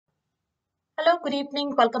good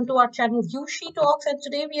evening. Welcome to our channel Yushi Talks, and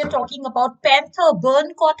today we are talking about Panther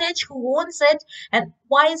Burn Cottage, who owns it, and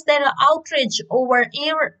why is there an outrage over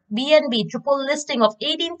Airbnb triple listing of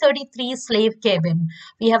 1833 slave cabin.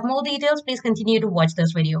 We have more details. Please continue to watch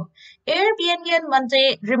this video. Airbnb on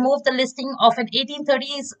Monday removed the listing of an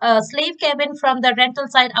 1830s slave cabin from the rental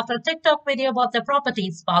site after a TikTok video about the property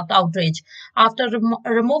sparked outrage. After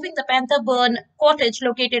removing the Panther Burn Cottage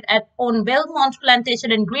located on Belmont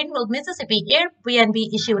Plantation in Greenville, Mississippi,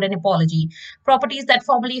 Airbnb issued an apology. Properties that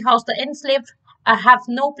formerly housed the enslaved have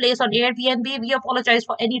no place on Airbnb. We apologize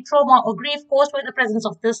for any trauma or grief caused by the presence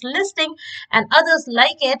of this listing and others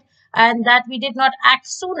like it, and that we did not act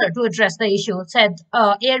sooner to address the issue, said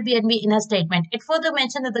Airbnb in a statement. It further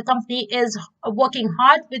mentioned that the company is working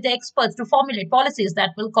hard with the experts to formulate policies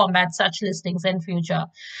that will combat such listings in future.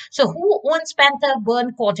 So who owns Panther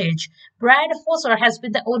Burn Cottage? Brad Hosser has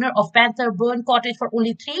been the owner of Panther Burn Cottage for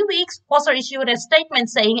only 3 weeks. Hosser issued a statement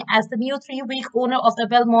saying, as the new 3-week owner of the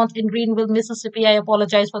Belmont in Greenville, Mississippi, I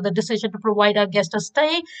apologize for the decision to provide our guests a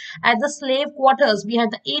stay at the slave quarters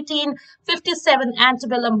behind the 1857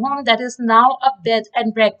 antebellum home that is now a bed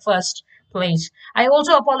and breakfast place. I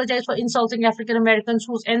also apologize for insulting African Americans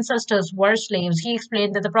whose ancestors were slaves. He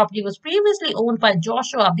explained that the property was previously owned by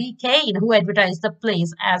Joshua B. Kane, who advertised the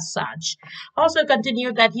place as such. Also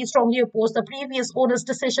continued that he strongly opposed the previous owner's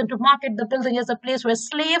decision to market the building as a place where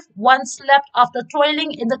slaves once slept after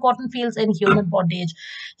toiling in the cotton fields in human bondage.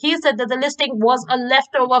 He said that the listing was a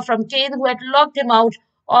leftover from Kane, who had logged him out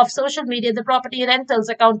of social media, the property rentals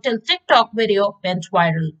account, till TikTok video went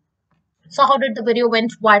viral. So how did the video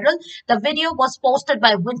went viral? The video was posted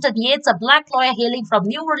by Winton Yates, a black lawyer hailing from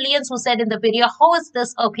New Orleans, who said in the video, how is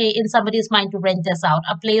this okay in somebody's mind to rent this out?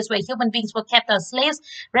 A place where human beings were kept as slaves,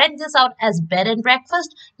 rent this out as bed and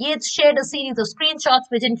breakfast? Yates shared a series of screenshots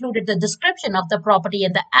which included the description of the property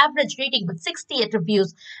and the average rating with 68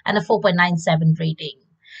 reviews and a 4.97 rating.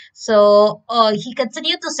 So he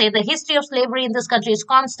continued to say the history of slavery in this country is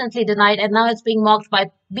constantly denied, and now it's being mocked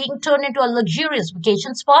by being turned into a luxurious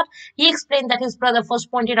vacation spot. He explained that his brother first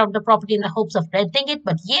pointed out the property in the hopes of renting it,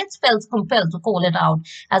 but Yates felt compelled to call it out.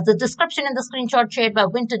 As the description in the screenshot shared by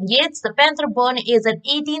Winton Yates, the Panther Burn is an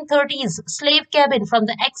 1830s slave cabin from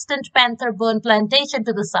the extant Panther Burn plantation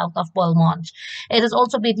to the south of Belmont. It has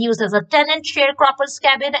also been used as a tenant sharecropper's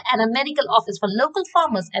cabin and a medical office for local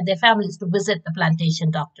farmers and their families to visit the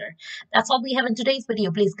plantation doctor. That's all we have in today's video.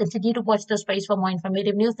 Please continue to watch this space for more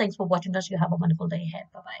informative news. Thanks for watching us. You have a wonderful day ahead.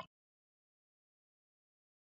 Bye-bye.